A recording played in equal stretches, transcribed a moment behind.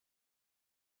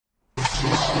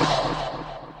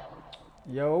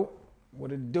Yo,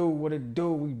 what it do? What it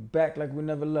do? We back like we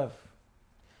never left.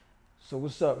 So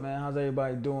what's up, man? How's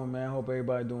everybody doing, man? Hope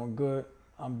everybody doing good.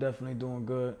 I'm definitely doing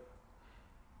good.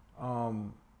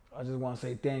 Um, I just want to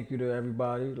say thank you to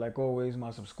everybody, like always, my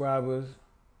subscribers,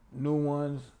 new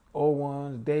ones, old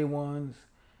ones, day ones.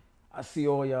 I see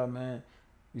all y'all, man.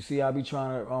 You see, I be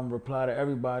trying to reply to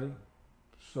everybody.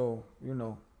 So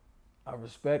I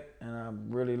respect and I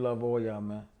really love all y'all,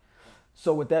 man.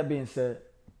 So with that being said,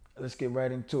 let's get right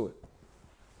into it.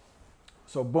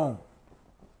 So boom,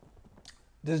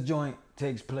 this joint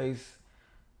takes place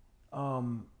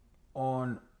on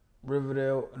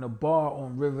Riverdale, in a bar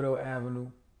on Riverdale Avenue,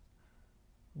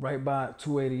 right by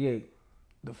 288,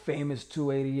 the famous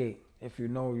 288. If you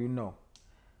know, you know.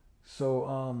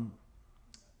 So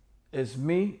it's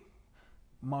me,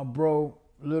 my bro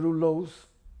Little Los,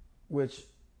 which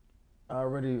I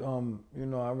already I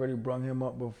already brung him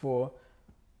up before,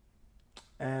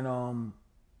 and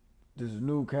this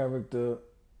new character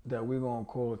that we're gonna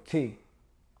call T.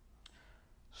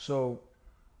 So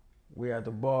we at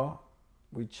the bar,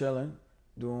 we chilling,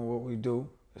 doing what we do.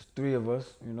 It's three of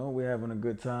us, we having a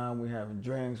good time, we having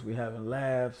drinks, we having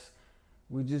laughs,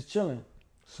 we just chilling.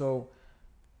 So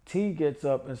T gets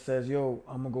up and says, yo,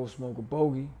 I'm gonna go smoke a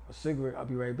bogey, a cigarette, I'll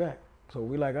be right back. So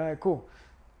we like, all right, cool.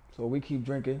 So we keep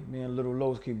drinking, me and Little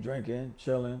Los keep drinking,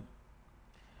 chilling.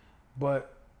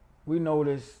 But we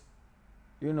notice,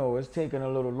 it's taking a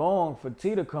little long for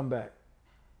T to come back.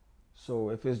 So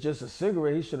if it's just a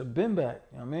cigarette, he should have been back.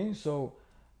 You know what I mean? So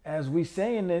as we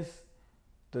saying this,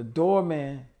 the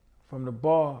doorman from the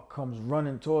bar comes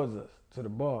running towards us to the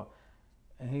bar.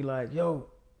 And he like, yo,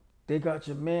 they got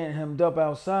your man hemmed up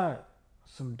outside.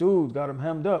 Some dudes got him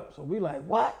hemmed up. So we like,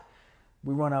 what?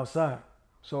 We run outside.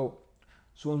 So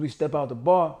as soon as we step out the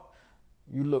bar,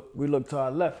 we look to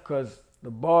our left because the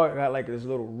bar got like this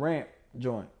little ramp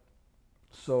joint.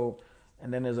 So,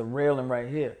 and then there's a railing right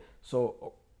here.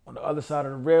 So on the other side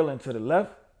of the railing to the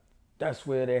left, that's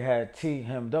where they had T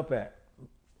hemmed up at.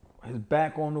 His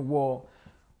back on the wall.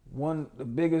 The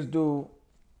biggest dude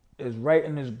is right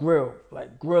in his grill,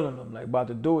 like grilling him, like about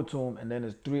to do it to him. And then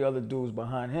there's three other dudes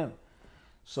behind him.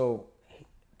 So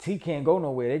T can't go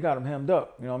nowhere. They got him hemmed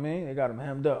up. You know what I mean? They got him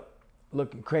hemmed up,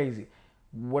 looking crazy.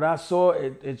 What I saw,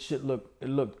 it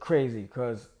looked crazy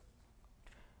because,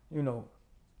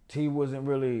 T wasn't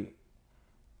really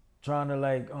trying to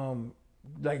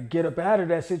like get up out of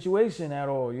that situation at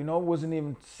all. Wasn't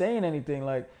even saying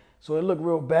anything so it looked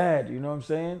real bad. You know what I'm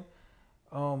saying?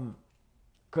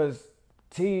 Cause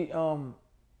T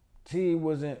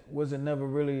wasn't never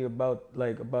really about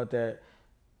that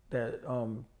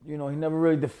he never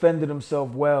really defended himself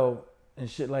well and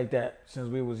shit like that since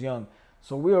we was young.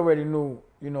 So we already knew,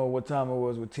 what time it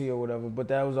was with T or whatever, but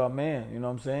that was our man, you know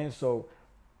what I'm saying? So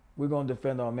we're gonna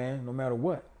defend our man no matter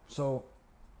what. So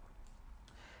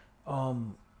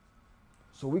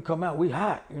so we come out, we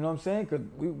hot, you know what I'm saying? Cause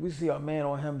we see our man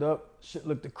all hemmed up, shit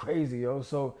looked crazy, yo.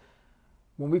 So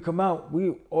when we come out,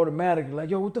 we automatically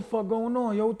like, yo, what the fuck going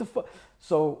on? Yo, what the fuck?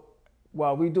 So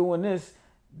while we doing this,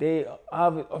 they,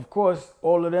 of course,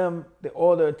 all of them,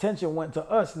 all the attention went to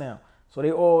us now. So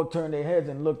they all turned their heads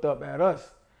and looked up at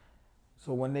us.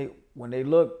 So when they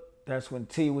looked, that's when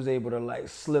T was able to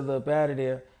slither up out of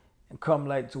there and come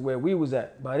to where we was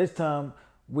at. By this time,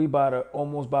 we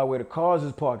almost by where the cars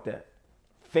is parked at,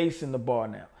 facing the bar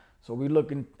now. So we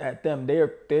looking at them.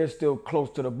 They're still close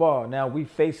to the bar. Now we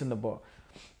facing the bar.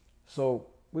 So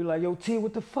we like, yo, T,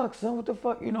 what the fuck, son? What the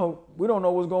fuck? We don't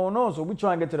know what's going on. So we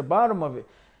try and get to the bottom of it.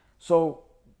 So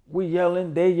we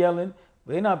yelling, they yelling.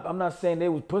 I'm not saying they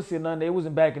was pussy or nothing. They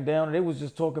wasn't backing down. They was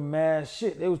just talking mad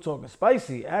shit. They was talking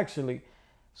spicy, actually.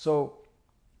 So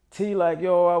T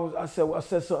yo, I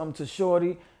said something to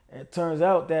Shorty. And it turns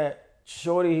out that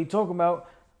Shorty he talking about,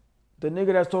 the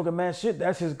nigga that's talking mad shit,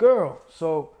 that's his girl.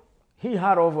 So he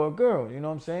hot over a girl, you know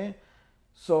what I'm saying?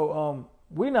 So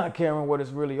we not caring what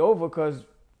it's really over because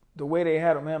the way they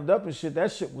had him hemmed up and shit,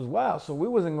 that shit was wild. So we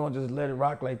wasn't gonna just let it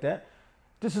rock like that.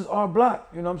 This is our block,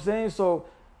 you know what I'm saying? So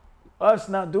us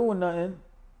not doing nothing,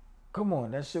 come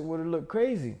on, that shit would have looked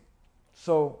crazy.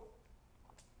 So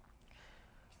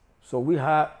we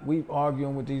hot, we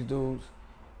arguing with these dudes,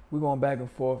 we going back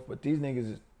and forth, but these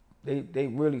niggas, they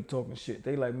really talking shit.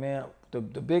 They like, man, the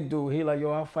big dude, he like,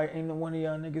 yo, I'll fight any one of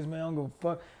y'all niggas, man, I don't give a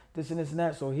fuck, this and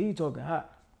that. So he talking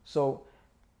hot. So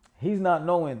he's not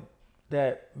knowing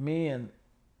that me and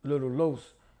Little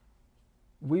Los,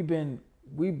 we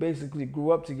basically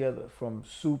grew up together from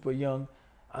super young.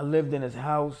 I lived in his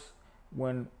house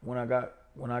when I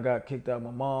got kicked out of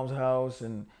my mom's house,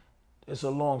 and it's a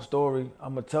long story.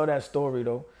 I'm gonna tell that story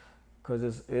though. because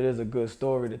it is a good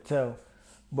story to tell.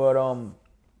 But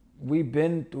we've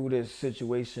been through this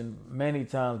situation many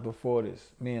times before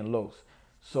this, me and Los.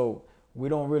 So we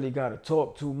don't really got to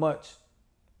talk too much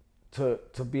to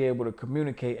be able to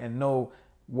communicate and know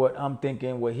what I'm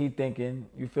thinking, what he thinking.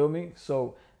 You feel me?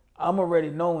 So I'm already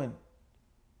knowing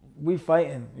we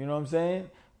fighting. You know what I'm saying?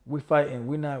 We fighting.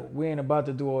 We ain't about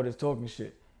to do all this talking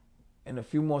shit. In a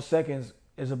few more seconds,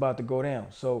 it's about to go down.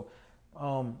 So,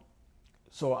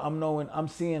 so I'm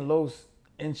seeing Los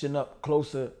inching up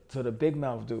closer to the big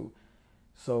mouth dude.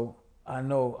 So I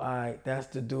know that's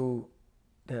the dude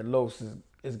that Los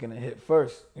is gonna hit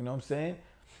first. You know what I'm saying?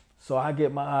 So I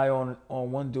get my eye on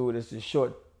one dude. It's a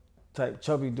short type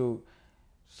chubby dude.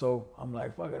 So I'm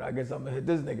like, fuck it, I guess I'm gonna hit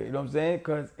this nigga. You know what I'm saying?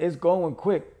 Cause it's going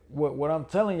quick. What I'm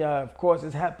telling y'all, of course,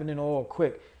 it's happening all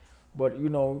quick. But you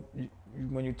know,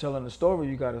 when you're telling the story,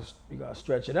 you gotta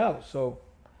stretch it out. So,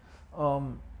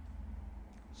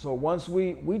 so once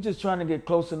we just trying to get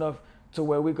close enough to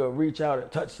where we could reach out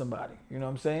and touch somebody. You know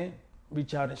what I'm saying?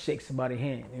 Reach out and shake somebody's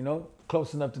hand. You know,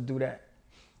 close enough to do that.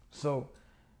 So,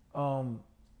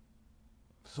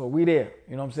 so we there.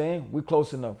 You know what I'm saying? We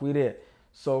close enough. We there.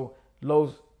 So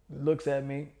Los looks at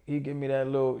me. He give me that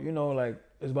little, you know, like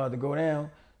it's about to go down.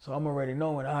 So I'm already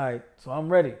knowing. All right. So I'm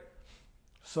ready.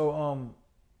 So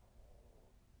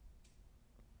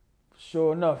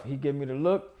sure enough, he give me the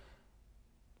look.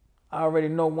 I already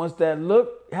know once that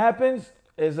look happens,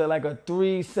 it's like a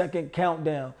 3-second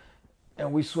countdown,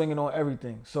 and we swinging on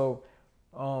everything. So,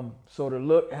 so the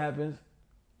look happens,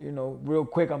 you know, real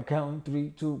quick. I'm counting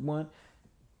 3, 2, 1.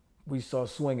 We start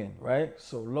swinging, right?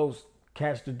 So Los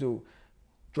catch the dude,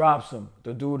 drops him.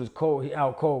 The dude is cold. He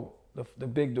out cold. The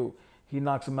big dude. He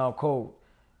knocks him out cold.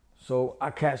 So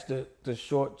I catch the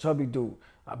short chubby dude.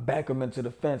 I back him into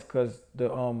the fence because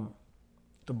the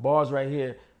bar's right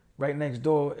here. Right next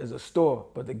door is a store,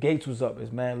 but the gates was up.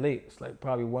 It's mad late. It's like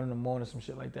probably 1 in the morning, some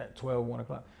shit like that, 12, 1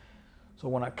 o'clock. So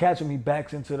when I catch him, he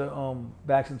backs into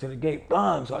the gate.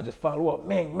 Bang! So I just follow up.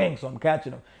 Ming, ming. So I'm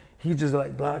catching him. He just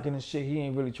like blocking and shit. He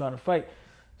ain't really trying to fight.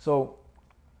 So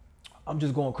I'm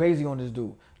just going crazy on this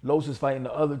dude. Los is fighting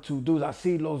the other 2 dudes. I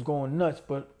see Los going nuts,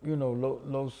 but you know,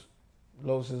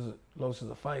 Los is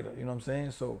a fighter. You know what I'm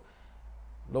saying? So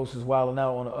Los is wilding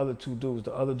out on the other 2 dudes.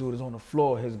 The other dude is on the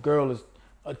floor. His girl is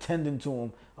attending to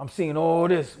him. I'm seeing all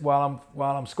this while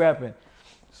I'm scrapping.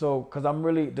 So, cause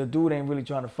the dude ain't really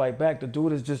trying to fight back. The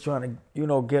dude is just trying to, you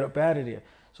know, get up out of there.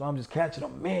 So I'm just catching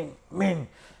him. Ming.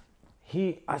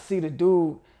 I see the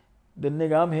dude, the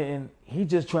nigga I'm hitting, he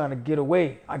just trying to get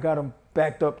away. I got him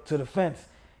backed up to the fence.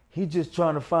 He just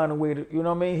trying to find a way to, you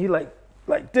know what I mean? He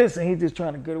like this, and he just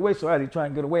trying to get away. So as he trying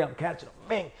to get away, I'm catching him.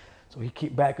 Ming. So he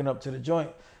keep backing up to the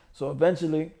joint. So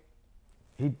eventually,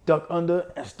 he duck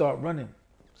under and start running.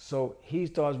 So he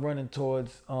starts running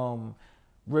towards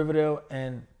Riverdale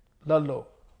and Ludlow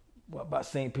by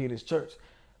St. Peter's Church.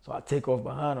 So I take off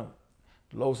behind him.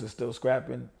 Los is still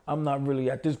scrapping. I'm not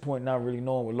really, at this point, not really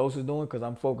knowing what Los is doing because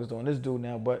I'm focused on this dude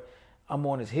now, but I'm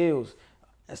on his heels.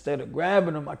 Instead of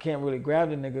grabbing him, I can't really grab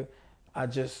the nigga. I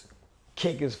just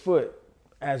kick his foot.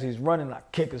 As he's running, I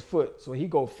kick his foot. So he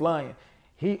go flying.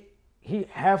 He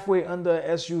halfway under a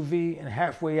SUV and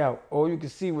halfway out. All you can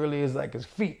see really is like his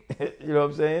feet. You know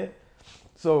what I'm saying?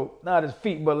 So not his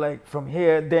feet, but like from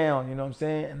here down, you know what I'm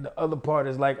saying? And the other part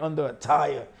is like under a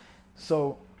tire.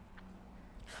 So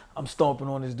I'm stomping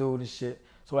on this dude and shit.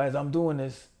 So as I'm doing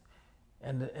this,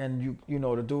 and you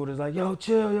know, the dude is like, yo,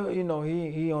 chill, yo, you know,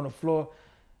 he on the floor.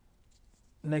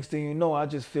 Next thing you know, I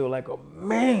just feel like a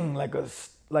mang,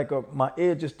 my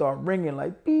ear just start ringing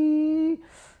like beep,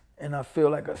 and I feel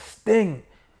like a sting.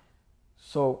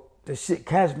 So the shit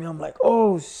catch me. I'm like,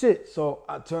 oh shit. So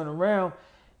I turn around,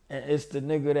 and it's the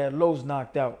nigga that Los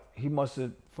knocked out. He must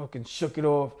have fucking shook it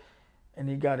off, and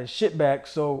he got his shit back.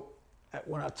 So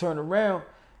when I turn around,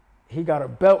 he got a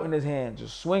belt in his hand,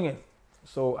 just swinging.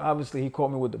 So obviously he caught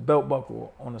me with the belt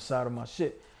buckle on the side of my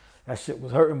shit. That shit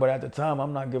was hurting, but at the time,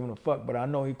 I'm not giving a fuck. But I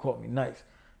know he caught me nice.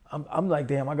 I'm like,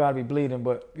 damn, I gotta be bleeding.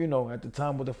 But, you know, at the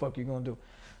time, what the fuck you gonna do?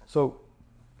 So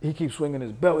he keeps swinging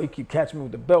his belt. He keep catching me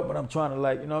with the belt, but I'm trying to,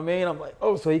 like, you know what I mean? I'm like,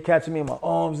 oh, so he catching me in my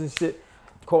arms and shit.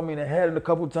 Caught me in the head a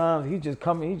couple times. He just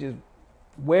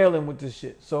wailing with this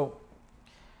shit. So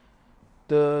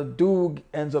the dude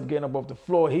ends up getting up off the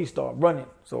floor. He start running.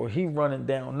 So he running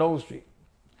down Nose Street.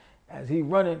 As he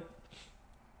running,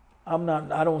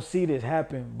 I don't see this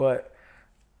happen, but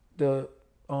the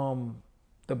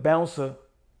bouncer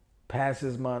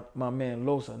passes my man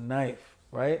Los a knife,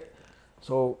 right?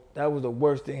 So that was the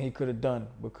worst thing he could have done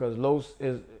because Los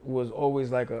was always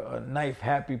like a knife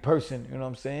happy person, you know what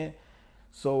I'm saying?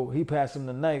 So he passed him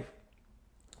the knife.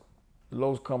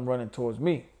 Los come running towards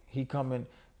me. He coming,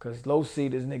 cause Los see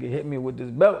this nigga hit me with this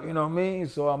belt, you know what I mean?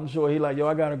 So I'm sure he like, yo,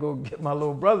 I gotta go get my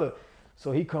little brother.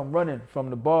 So he come running from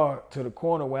the bar to the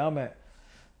corner where I'm at.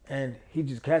 And he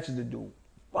just catches the dude.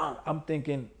 Bang. I'm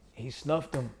thinking he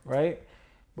snuffed him, right?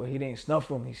 But he didn't snuff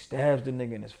him. He stabs the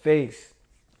nigga in his face.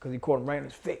 Cause he caught him right in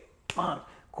his face. Bang.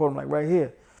 Caught him like right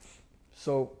here.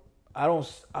 So I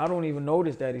don't even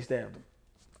notice that he stabbed him.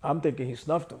 I'm thinking he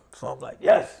snuffed him. So I'm like,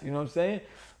 yes, you know what I'm saying?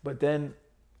 But then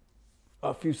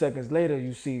a few seconds later,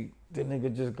 you see the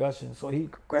nigga just gushing. So he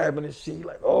grabbing his shit,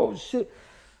 like, oh shit.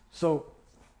 So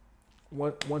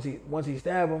once he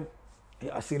stabbed him,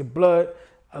 I see the blood.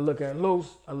 I look at Los,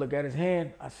 I look at his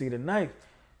hand, I see the knife.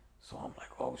 So I'm like,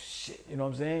 oh shit, you know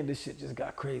what I'm saying? This shit just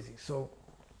got crazy. So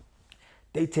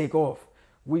they take off.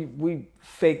 We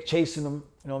fake chasing them,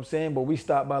 you know what I'm saying? But we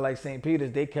stopped by like St.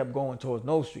 Peter's. They kept going towards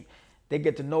Noe Street. They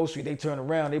get to Noe Street, they turn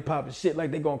around, they popping shit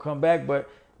like they gonna come back, but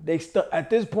at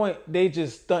this point, they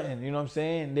just stunting, you know what I'm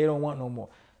saying? They don't want no more.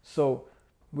 So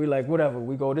we like, whatever,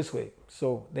 we go this way.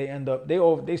 So they end up,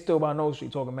 they still by Noe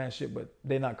Street talking mad shit, but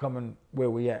they're not coming where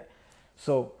we at.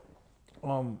 So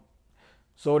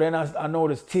so then I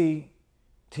noticed T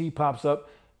pops up.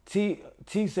 T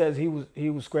says he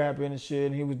was scrapping and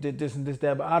shit, and he did this and this,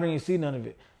 that, but I didn't see none of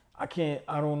it. I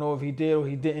don't know if he did or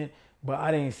he didn't, but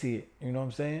I didn't see it. You know what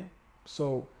I'm saying?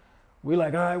 So we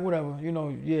like, all right, whatever. You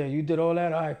know, yeah, you did all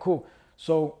that. All right, cool.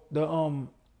 So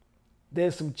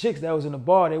there's some chicks that was in the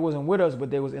bar. They wasn't with us,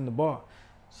 but they was in the bar.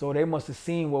 So they must have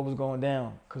seen what was going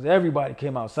down because everybody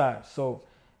came outside. So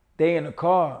they in the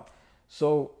car.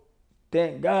 So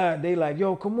thank God they like,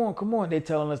 yo, come on. They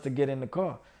telling us to get in the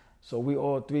car. So we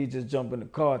all three just jump in the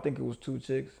car. I think it was 2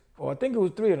 chicks, or I think it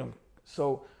was 3 of them.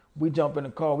 So we jump in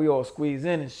the car. We all squeeze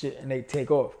in and shit, and they take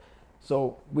off.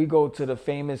 So we go to the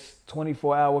famous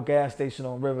 24-hour gas station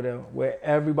on Riverdale where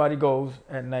everybody goes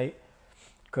at night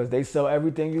because they sell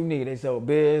everything you need. They sell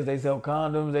beers, they sell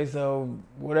condoms, they sell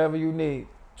whatever you need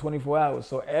 24 hours.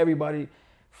 So everybody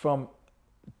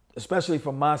especially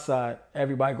from my side,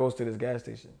 everybody goes to this gas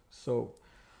station. So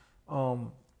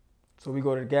we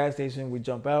go to the gas station, we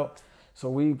jump out.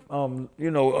 So we,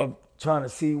 trying to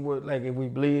see what, like, if we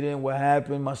bleeding, what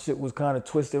happened. My shit was kind of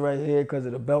twisted right here because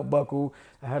of the belt buckle.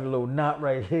 I had a little knot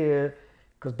right here.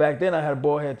 Because back then I had a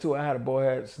bald head too. I had a bald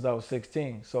head since I was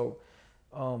 16. So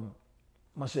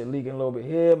my shit leaking a little bit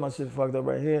here. My shit fucked up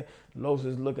right here. Los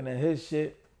is looking at his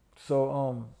shit.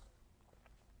 So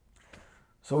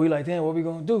we like, damn, what we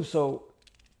gonna do? So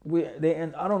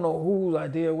and I don't know whose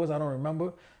idea it was. I don't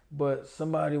remember. But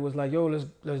somebody was like, yo, let's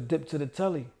dip to the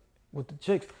telly with the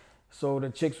chicks. So the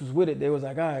chicks was with it. They was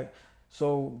like, all right.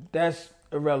 So that's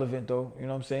irrelevant though. You know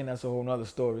what I'm saying? That's a whole nother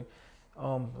story.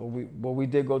 But we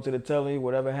did go to the telly.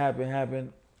 Whatever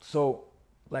happened. So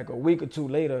like a week or 2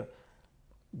 later,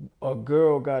 a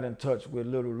girl got in touch with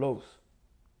Little Los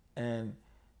and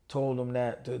told him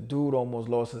that the dude almost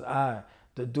lost his eye.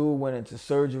 The dude went into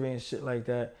surgery and shit like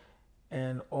that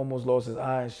and almost lost his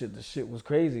eye and shit. The shit was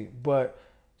crazy. But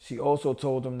she also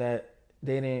told him that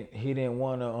he didn't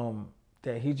want to,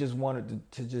 that he just wanted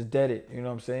to just dead it. You know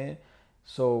what I'm saying?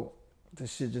 So the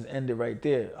shit just ended right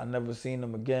there. I never seen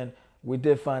them again. We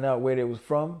did find out where they was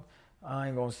from. I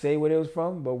ain't gonna say where they was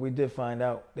from, but we did find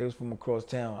out they was from across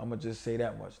town. I'm gonna just say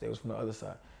that much. They was from the other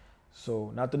side.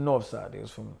 So not the north side. They was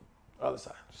from the other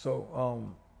side. So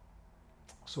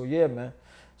yeah, man.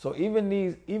 So even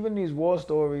these war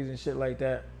stories and shit like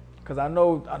that, cause I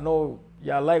know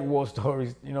y'all like war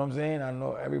stories. You know what I'm saying? I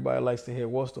know everybody likes to hear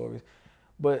war stories,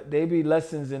 but they be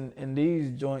lessons in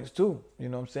these joints too. You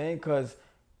know what I'm saying? Cause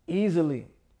easily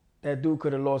that dude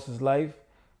could have lost his life.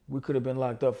 We could have been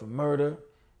locked up for murder,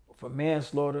 for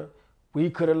manslaughter. We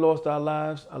could have lost our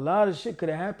lives. A lot of shit could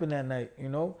have happened that night, you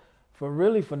know, for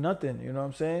nothing, you know what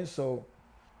I'm saying? So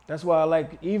that's why I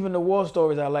like, even the war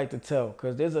stories I like to tell,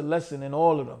 because there's a lesson in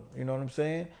all of them, you know what I'm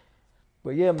saying?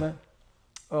 But yeah, man,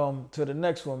 to the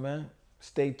next one, man.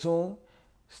 Stay tuned.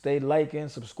 Stay liking,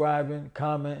 subscribing,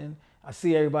 commenting. I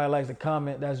see everybody likes to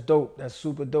comment. That's dope. That's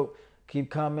super dope. Keep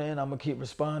commenting. I'm going to keep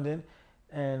responding.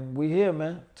 And we here,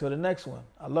 man. Till the next one.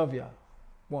 I love y'all.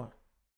 1.